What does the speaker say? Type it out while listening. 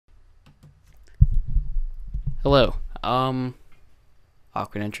Hello.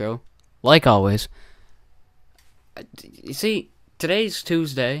 Awkward intro. Like always. You see, today's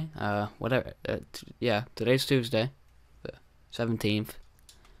Tuesday. Whatever. Yeah, today's Tuesday, the 17th.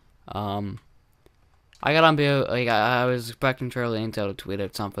 I got on like I was expecting Charlie Intel to tweet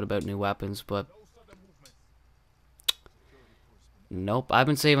out something about new weapons, but nope. I've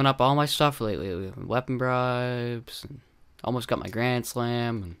been saving up all my stuff lately. Weapon bribes, and almost got my Grand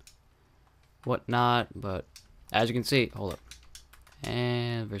Slam and whatnot, but as you can see, hold up.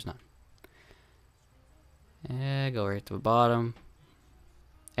 And there's none. And go right to the bottom.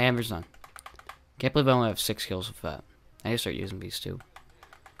 And there's none. Can't believe I only have 6 kills with that. I need to start using these too.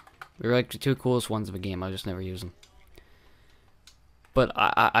 They're like the 2 coolest ones of the game. I just never use them. But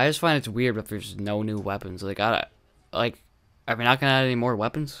I just find it's weird that there's no new weapons. Like are we not gonna add any more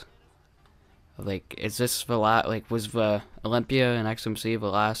weapons? Like, is this the last? Like, was the Olympia and XMC the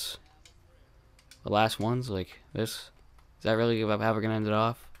last ones? Like this? Is that really how we're gonna end it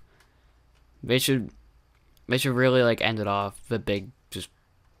off? They should really like end it off the big just.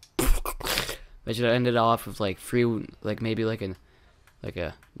 They should end it off with like free, like maybe like a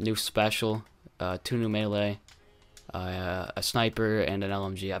new special, 2 new melee, a sniper and an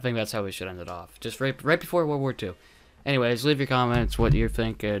LMG. I think that's how we should end it off. Just right before World War II. Anyways, leave your comments what you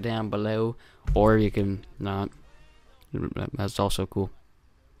think down below, or you can not. That's also cool.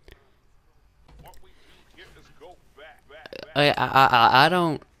 I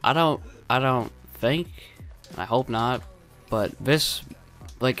don't think, I hope not, but this,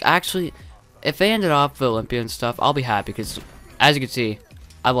 like, actually, if they ended off the Olympia and stuff, I'll be happy, because, as you can see,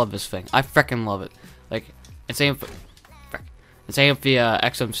 I love this thing. I freaking love it. Like, and same with the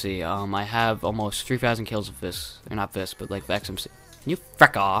XMC, I have almost 3,000 kills with this, or not this, but, like, the XMC. Can you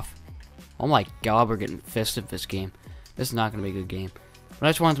frick off? Oh my god, we're getting fisted this game. This is not gonna be a good game. But I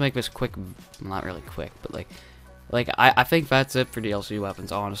just wanted to make this quick, not really quick, but, like, I think that's it for DLC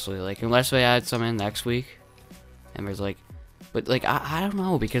weapons, honestly. Like, unless they add some in next week. And there's, like... But, like, I don't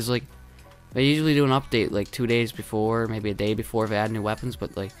know, because, like... They usually do an update, like, 2 days before, maybe a day before they add new weapons,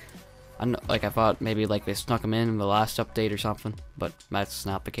 but, like... I thought maybe, like, they snuck them in the last update or something. But that's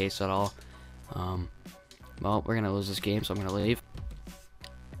not the case at all. Well, we're gonna lose this game, so I'm gonna leave.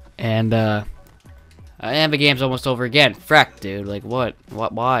 And the game's almost over again. Frack, dude. Like, what?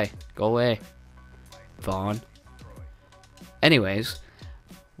 Why? Go away. Vaughn. Anyways,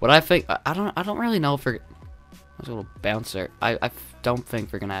 what I think, I don't really know if there's a little bouncer. I don't think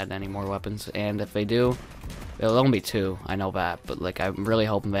they're gonna add any more weapons, and if they do, it'll only be 2. I know that, but like I'm really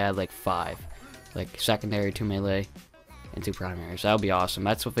hoping they add like 5, like secondary, 2 melee, and 2 primaries. That would be awesome.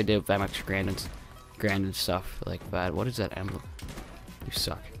 That's what they did with that much grand stuff like that. What is that emblem? You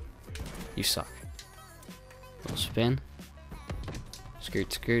suck. You suck. Little spin.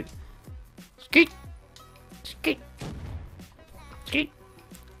 Skirt, skirt, skirt, skirt.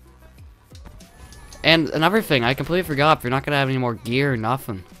 And another thing, I completely forgot, if you're not gonna have any more gear or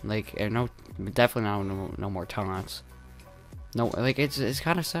nothing. Like, no, definitely no more taunts. No, like, it's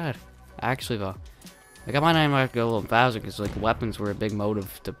kind of sad. Actually, though. Like, I might not even have to go a little 1,000, because, like, weapons were a big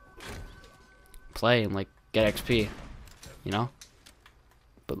motive to play and, like, get XP. You know?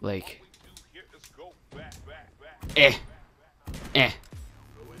 But, like...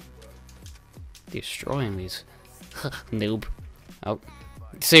 Destroying these. Noob. Oh.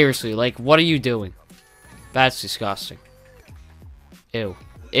 Seriously, like, what are you doing? That's disgusting. Ew.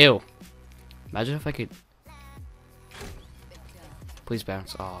 Ew. Imagine if I could... Please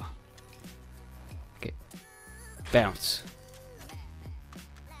bounce. Aw. Okay. Bounce.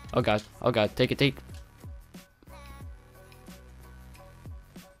 Oh god. Oh god. Take it, take...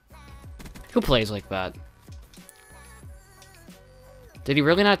 Who plays like that? Did he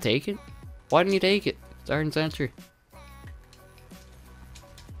really not take it? Why didn't you take it? Start and center.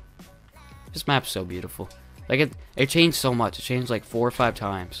 This map's so beautiful. Like, it changed so much. It changed like 4 or 5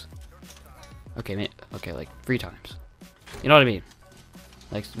 times. Okay, okay, like 3 times. You know what I mean?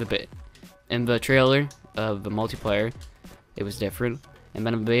 Like, in the trailer of the multiplayer, it was different. And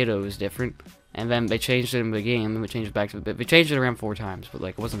then in the beta, it was different. And then they changed it in the game, and they changed it back to the beta. They changed it around 4 times, but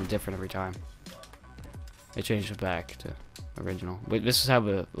like, it wasn't different every time. They changed it back to original. Wait, this is how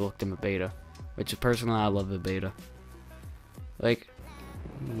it looked in the beta. Which, personally, I love the beta. Like,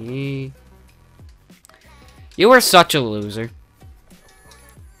 you were such a loser.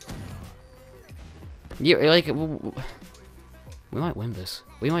 You like, we might win this.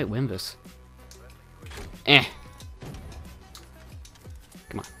 We might win this. Eh.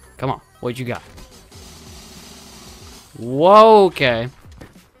 Come on, come on. What you got? Whoa. Okay.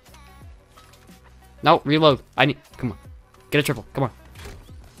 No, reload. I need. Come on. Get a triple. Come on.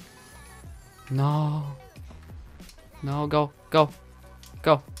 No. No, go, go,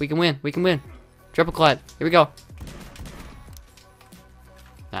 go. We can win. We can win. Triple clad. Here we go.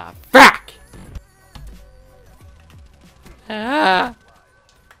 Ah, fuck! Ah.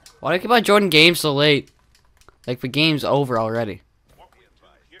 Why do I keep on joining games so late? Like, the game's over already.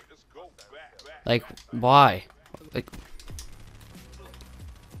 Like, why? Like,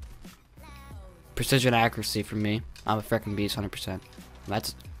 precision accuracy for me. I'm a freaking beast, 100%.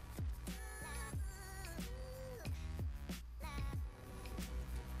 That's...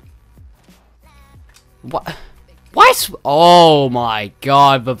 What? What? Oh my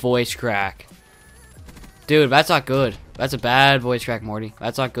god, the voice crack. Dude, that's not good. That's a bad voice crack, Morty.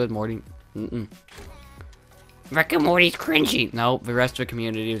 That's not good, Morty. Rick and Morty's cringy. No, the rest of the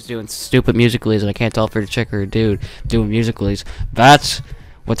community was doing stupid musicallys, and I can't tell if they're a chick or a dude doing musicallys. That's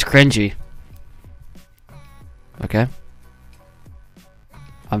what's cringy. Okay?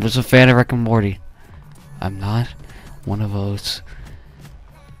 I'm just a fan of Rick and Morty. I'm not one of those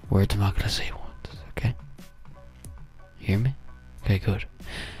words I'm not gonna say once, okay? You hear me? Okay, good.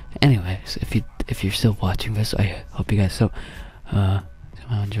 Anyways, if you're still watching this, I hope you guys somehow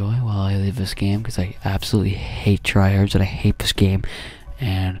enjoy while I leave this game, because I absolutely hate tryhards and I hate this game.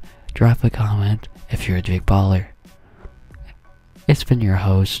 And drop a comment if you're a Jake Baller. It's been your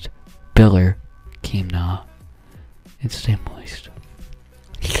host, Biller Keemna, and stay moist.